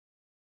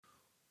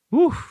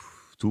Whew,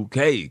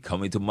 2K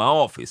coming to my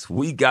office.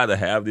 We gotta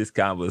have this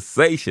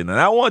conversation, and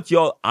I want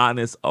your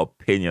honest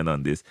opinion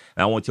on this.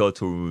 And I want y'all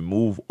to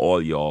remove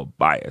all your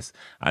bias.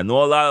 I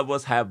know a lot of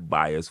us have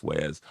bias,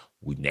 whereas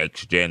we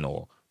next gen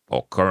or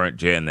current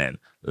gen and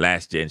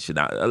last gen should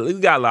not. We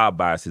got a lot of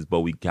biases,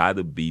 but we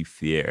gotta be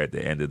fair at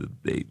the end of the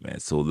day, man.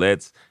 So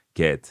let's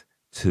get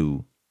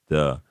to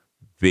the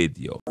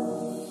video.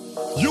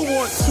 You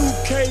want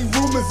 2K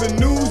rumors and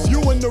news,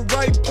 you in the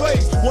right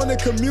place. Want a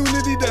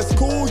community that's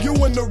cool, you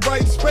in the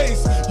right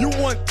space. You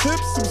want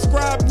tips,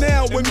 subscribe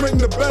now and ring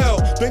the bell.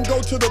 Then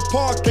go to the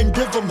park and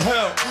give them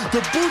hell.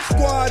 The Boot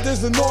Squad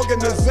is an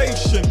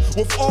organization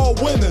with all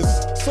winners.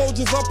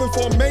 Soldiers up in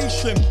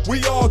formation,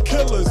 we all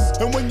killers.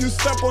 And when you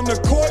step on the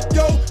court,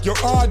 yo,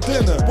 you're our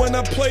dinner. When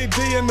I play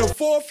D in the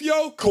fourth,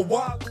 yo,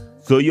 Kawhi.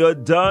 So you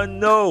done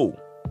know.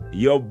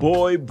 Your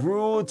boy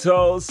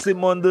Brutal,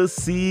 sim on the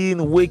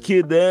scene,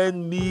 wicked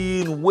and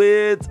mean,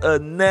 with a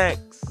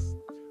next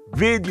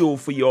video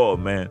for y'all,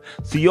 man.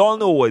 So y'all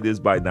know what it is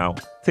by now.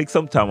 Take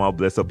some time out,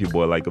 bless up your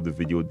boy, like up the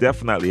video.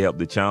 Definitely help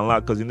the channel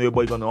out, because you know your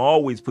boy gonna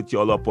always put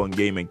y'all up on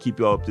game and keep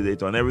y'all up to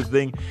date on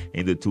everything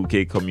in the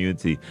 2K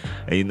community.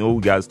 And you know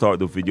we gotta start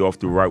the video off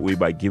the right way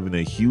by giving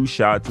a huge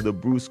shout out to the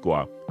Brew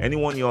Squad.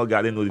 Anyone y'all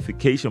got a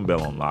notification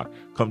bell unlocked,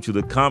 come to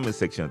the comment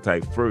section,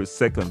 type first,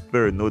 second,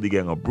 third, know the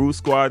gang of Brew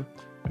Squad.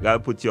 I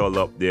gotta put y'all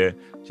up there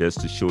just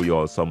to show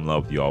y'all some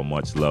love, y'all.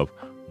 Much love,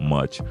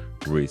 much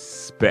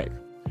respect.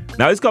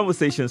 Now, this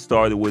conversation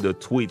started with a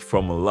tweet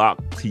from Lock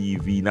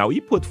TV. Now, he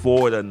put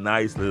forward a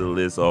nice little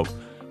list of,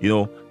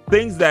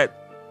 things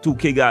that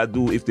 2K gotta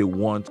do if they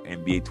want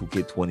NBA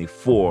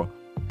 2K24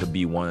 to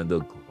be one of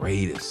the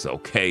greatest,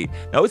 okay?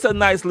 Now, it's a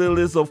nice little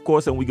list, of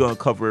course, and we're gonna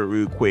cover it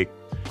real quick.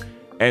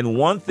 And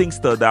one thing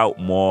stood out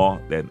more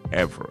than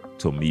ever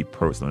to me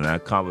personally, and a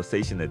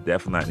conversation that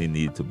definitely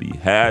needed to be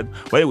had.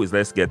 But anyways,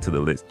 let's get to the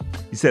list.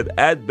 He said,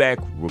 add back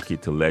rookie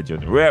to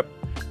legend rep,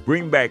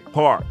 bring back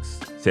Parks.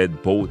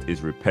 Said both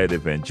is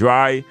repetitive and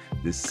dry.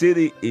 The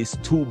city is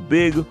too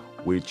big.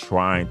 We're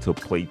trying to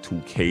play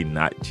 2K,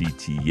 not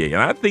GTA. And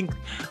I think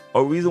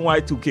a reason why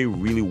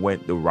 2K really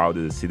went the route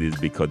of the city is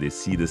because they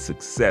see the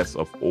success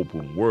of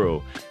open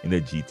world in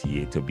the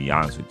GTA, to be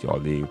honest with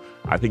y'all.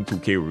 I think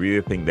 2K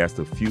really think that's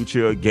the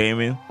future of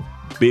gaming.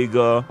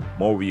 Bigger,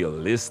 more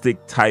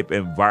realistic type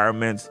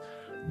environments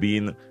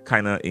being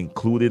kind of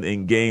included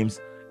in games.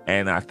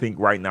 And I think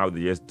right now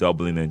they're just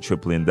doubling and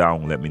tripling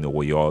down. Let me know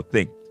what y'all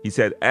think. He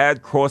said,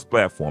 add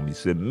cross-platform. He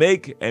said,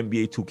 make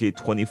NBA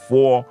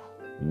 2K24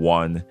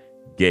 one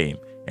game.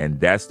 And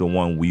that's the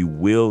one we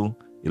will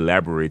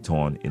elaborate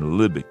on in a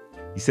little bit.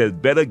 He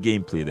said better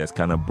gameplay. That's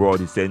kind of broad.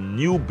 He said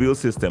new build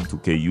system.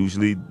 2K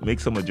usually make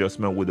some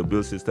adjustment with the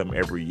build system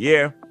every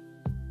year.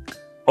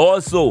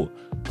 Also,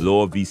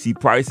 lower VC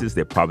prices.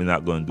 They're probably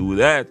not going to do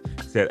that.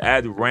 He said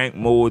add rank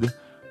mode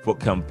for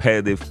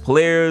competitive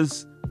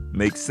players.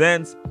 Makes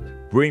sense.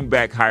 Bring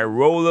back high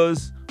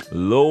rollers.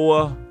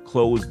 Lower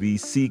close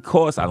VC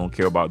costs. I don't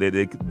care about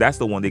that. That's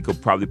the one they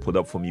could probably put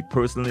up for me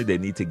personally. They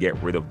need to get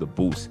rid of the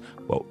boost.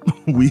 But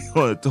we're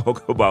going to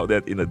talk about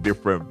that in a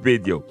different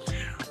video.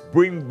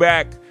 Bring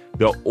back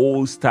the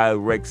old style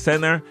rec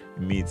center.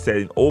 It means set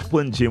an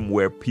open gym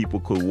where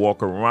people could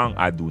walk around.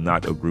 I do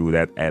not agree with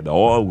that at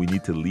all. We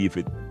need to leave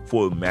it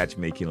full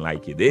matchmaking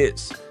like it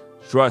is.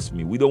 Trust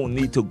me, we don't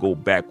need to go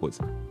backwards.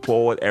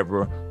 Forward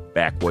ever,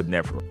 backward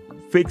never.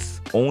 Fix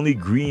only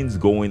greens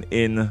going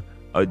in.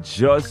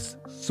 Adjust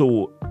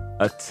so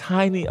a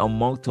tiny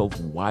amount of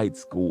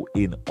whites go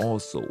in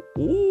also.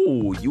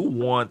 Ooh, you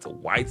want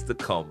whites to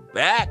come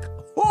back?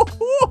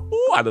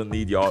 I don't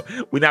need y'all.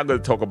 We're not going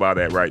to talk about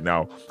that right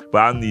now, but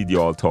I need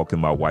y'all talking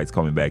about whites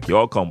coming back.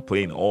 Y'all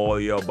complain all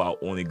year about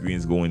only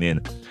greens going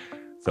in.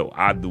 So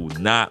I do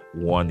not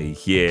want to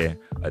hear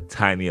a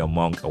tiny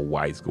amount of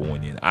whites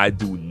going in. I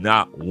do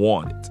not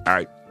want it. All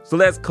right, so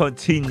let's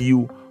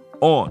continue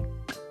on.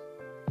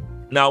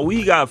 Now,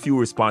 we got a few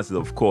responses,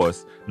 of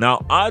course.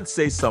 Now, I'd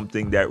say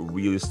something that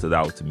really stood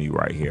out to me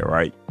right here,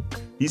 right?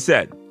 He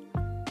said,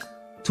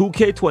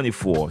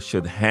 2K24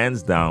 should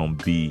hands down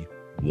be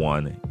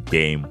one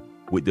game,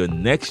 with the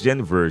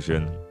next-gen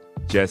version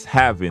just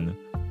having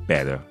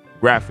better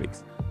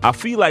graphics. I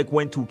feel like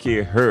when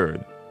 2K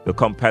heard the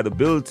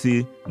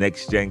compatibility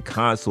next-gen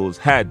consoles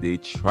had, they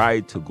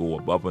tried to go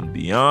above and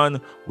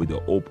beyond with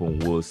the open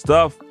world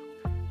stuff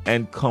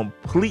and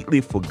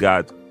completely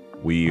forgot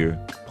we're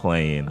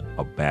playing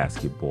a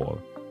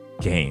basketball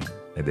game.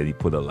 And then he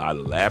put a lot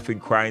of laughing,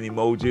 crying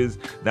emojis.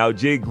 Now,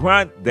 Jay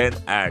Grant then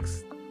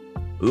asked,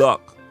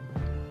 look,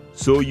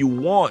 so you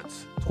want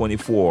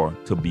 24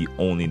 to be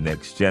only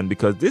next gen?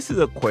 Because this is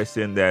a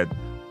question that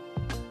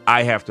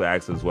I have to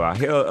ask as well. I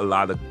hear a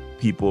lot of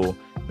people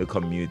in the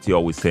community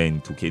always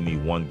saying 2K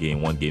need one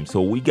game.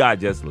 So we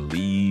gotta just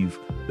leave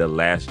the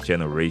last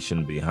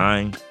generation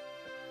behind.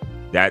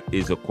 That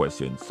is a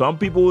question. Some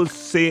people will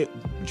say,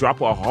 drop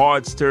a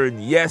hard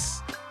stern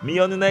yes. Me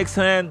on the next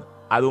hand,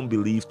 I don't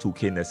believe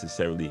 2K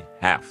necessarily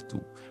have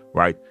to,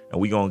 right? And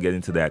we're going to get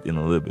into that in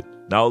a little bit.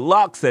 Now,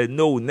 Locke said,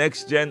 no,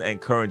 next gen and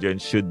current gen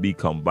should be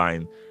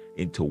combined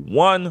into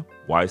one.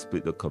 Why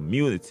split the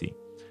community?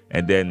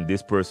 And then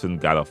this person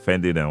got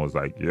offended and was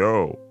like,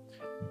 yo,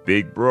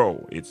 big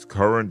bro, it's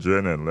current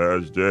gen and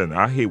last gen.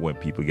 I hate when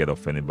people get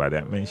offended by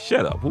that, man.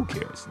 Shut up. Who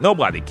cares?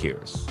 Nobody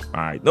cares.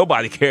 All right.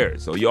 Nobody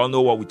cares. So y'all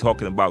know what we're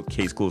talking about.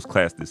 Case closed,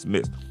 class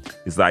dismissed.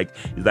 It's like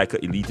an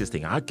elitist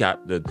thing. I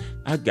got the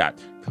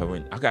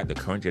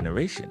current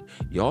generation.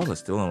 Y'all are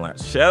still in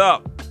last. Shut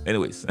up.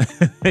 Anyways,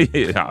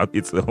 yeah,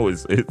 it's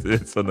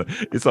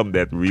something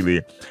that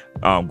really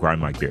grind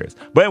my gears.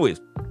 But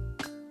anyways,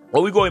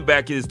 what we're going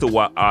back is to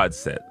what Odd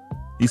said.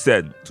 He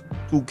said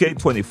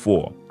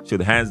 2K24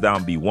 should hands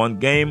down be one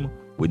game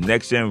with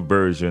next gen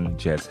version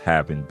just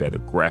having better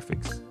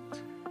graphics.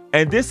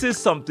 And this is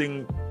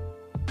something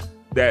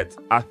that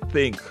I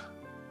think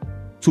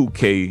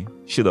 2K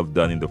should have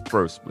done in the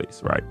first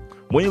place, right?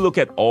 When you look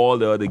at all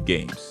the other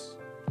games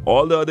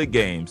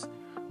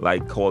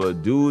like Call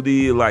of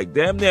Duty, like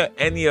damn near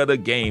any other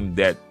game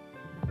that,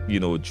 you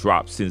know,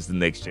 dropped since the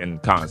next gen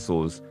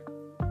consoles,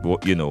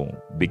 you know,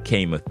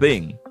 became a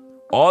thing.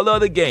 All the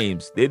other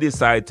games, they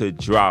decided to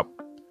drop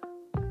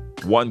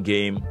one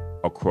game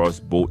across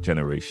both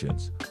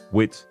generations,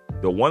 with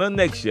the one on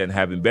next gen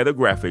having better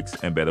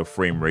graphics and better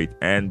frame rate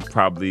and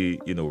probably,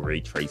 you know, ray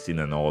tracing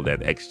and all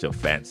that extra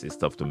fancy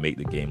stuff to make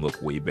the game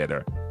look way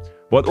better.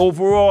 But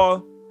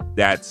overall,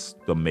 that's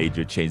the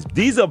major change.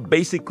 These are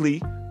basically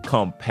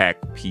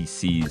compact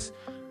PCs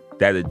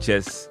that are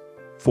just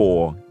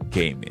for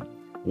gaming.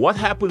 What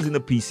happens in the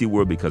PC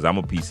world, because I'm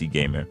a PC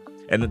gamer,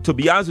 and to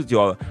be honest with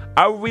y'all,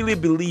 I really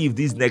believe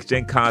these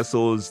next-gen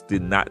consoles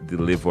did not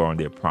deliver on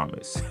their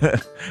promise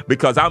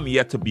because I'm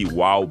yet to be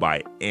wowed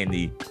by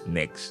any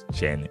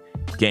next-gen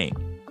game.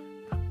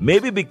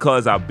 Maybe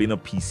because I've been a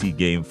PC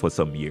game for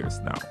some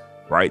years now,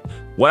 right?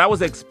 What I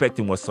was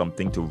expecting was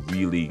something to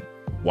really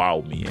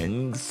wow me.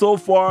 And so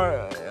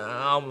far,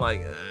 I'm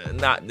like,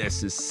 not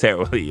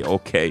necessarily,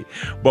 okay?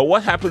 But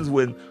what happens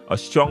when a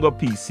stronger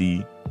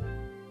PC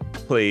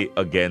play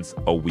against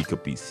a weaker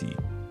PC?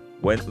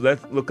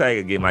 Let's look at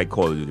a game like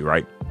Call of Duty,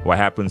 right? What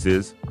happens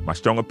is my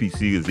stronger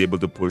PC is able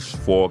to push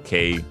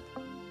 4K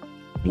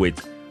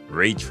with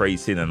ray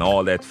tracing and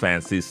all that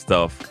fancy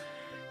stuff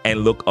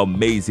and look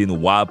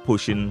amazing while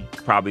pushing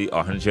probably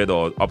 100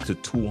 or up to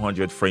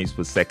 200 frames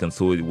per second,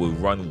 so it will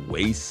run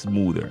way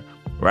smoother,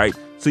 right?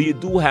 So you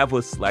do have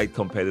a slight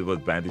competitive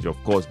advantage,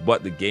 of course,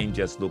 but the game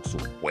just looks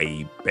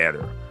way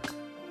better.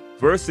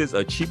 Versus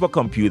a cheaper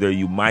computer,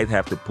 you might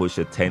have to push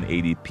a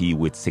 1080p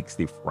with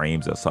 60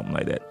 frames or something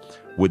like that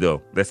with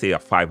a, let's say, a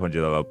 $500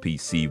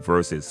 PC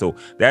versus. So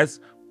that's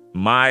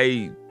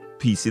my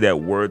PC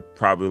that worth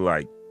probably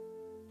like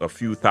a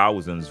few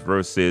thousands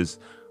versus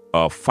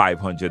a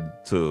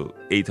 $500 to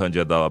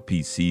 $800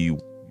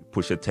 PC,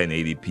 push a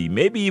 1080p,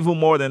 maybe even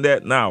more than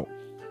that now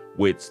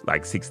with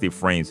like 60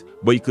 frames,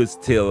 but you could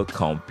still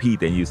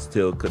compete and you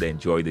still could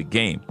enjoy the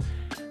game.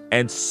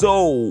 And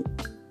so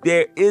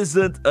there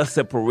isn't a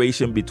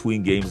separation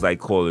between games like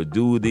Call of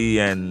Duty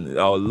and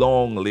a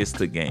long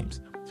list of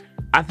games.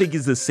 I think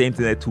it's the same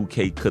thing that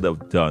 2K could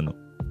have done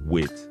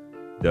with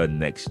the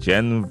next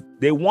gen.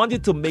 They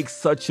wanted to make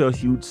such a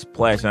huge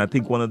splash, and I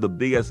think one of the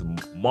biggest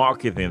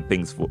marketing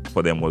things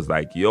for them was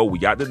like, yo, we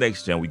got the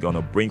next gen, we're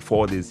gonna bring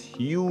forward this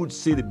huge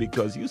city,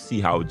 because you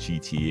see how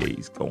GTA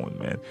is going,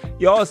 man.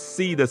 Y'all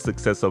see the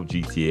success of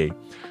GTA.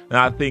 And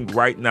I think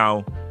right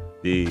now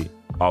they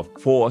are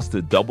forced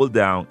to double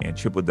down and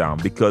triple down,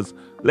 because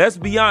let's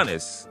be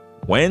honest,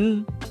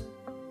 when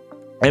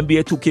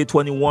NBA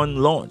 2K21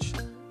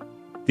 launched,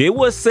 they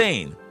were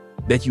saying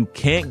that you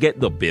can't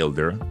get the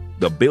builder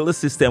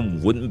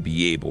system wouldn't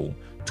be able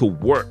to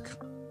work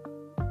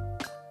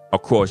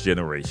across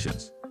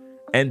generations.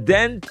 And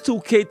then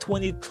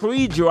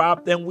 2K23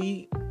 dropped and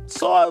we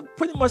saw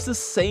pretty much the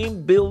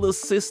same builder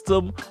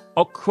system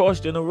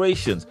across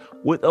generations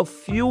with a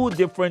few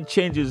different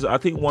changes. I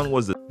think one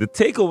was the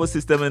takeover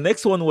system, and the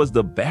next one was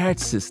the badge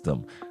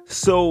system.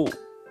 So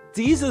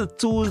these are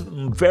two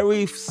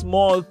very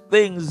small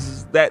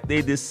things that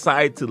they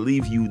decide to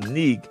leave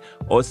unique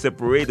or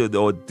separated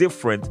or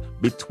different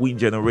between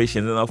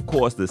generations. And of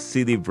course, the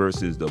city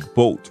versus the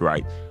boat,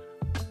 right?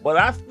 But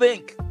I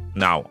think,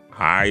 now,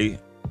 I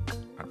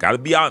gotta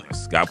be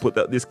honest, gotta put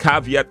this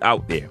caveat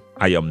out there.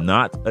 I am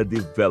not a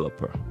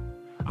developer.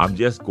 I'm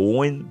just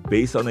going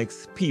based on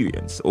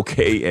experience,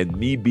 okay? And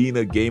me being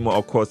a gamer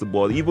across the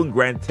board, even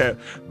Gran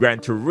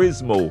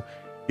Turismo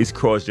is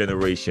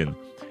cross-generation.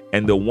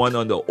 And the one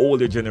on the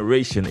older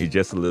generation is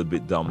just a little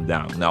bit dumbed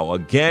down. Now,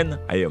 again,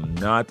 I am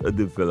not a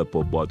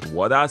developer, but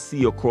what I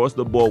see across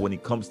the board when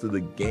it comes to the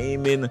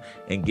gaming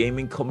and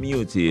gaming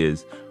community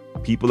is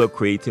people are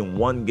creating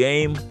one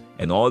game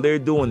and all they're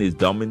doing is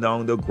dumbing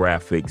down the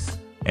graphics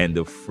and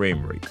the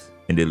frame rate.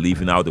 And they're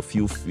leaving out a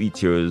few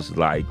features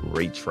like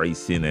ray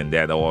tracing and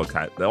all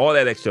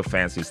that extra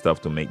fancy stuff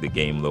to make the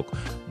game look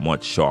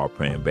much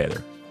sharper and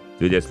better.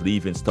 They're just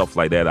leaving stuff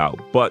like that out,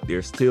 but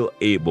they're still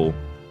able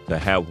to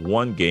have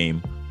one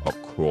game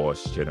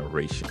across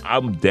generation.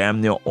 I'm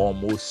damn near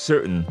almost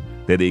certain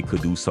that they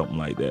could do something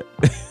like that.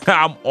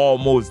 I'm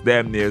almost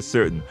damn near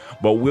certain.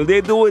 But will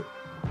they do it?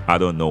 I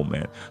don't know,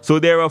 man. So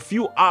there are a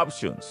few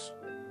options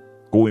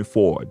going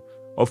forward.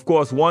 Of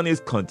course, one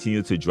is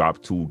continue to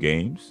drop 2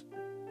 games,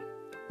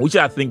 which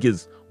I think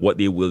is what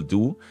they will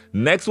do.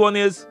 Next one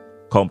is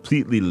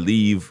completely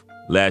leave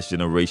Last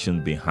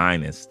Generation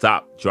behind and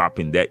stop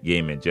dropping that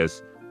game and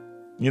just,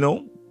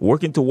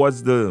 working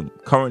towards the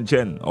current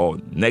gen or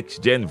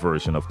next gen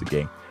version of the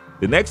game.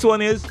 The next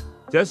one is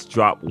just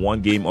drop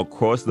 1 game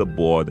across the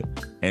board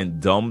and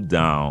dumb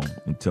down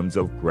in terms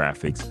of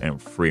graphics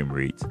and frame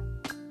rate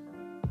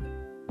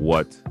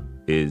what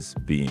is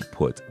being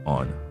put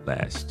on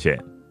last gen.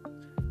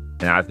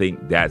 And I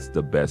think that's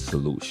the best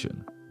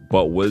solution.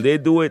 But will they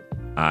do it?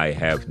 I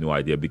have no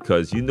idea,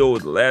 because the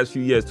last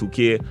few years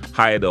 2K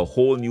hired a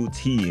whole new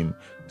team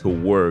to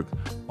work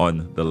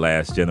on the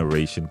last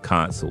generation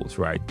consoles,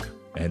 right?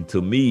 And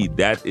to me,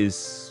 that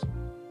is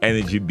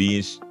energy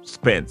being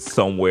spent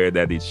somewhere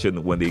that it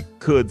shouldn't, when they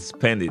could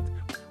spend it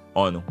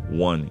on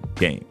 1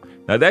 game.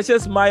 Now, that's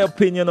just my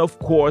opinion, of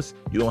course.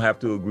 You don't have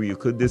to agree. You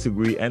could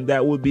disagree, and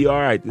that would be all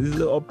right. This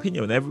is an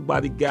opinion.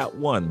 Everybody got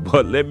one.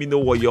 But let me know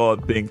what y'all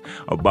think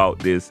about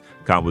this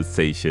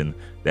conversation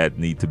that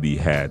need to be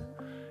had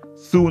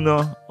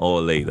sooner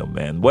or later,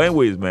 man. But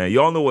anyways, man,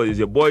 y'all know what it is.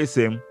 Your boy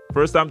Sim.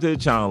 First time to the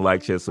channel,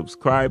 like, share,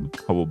 subscribe.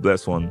 Have a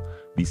blessed one.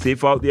 Be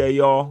safe out there,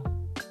 y'all.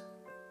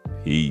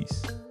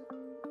 Peace.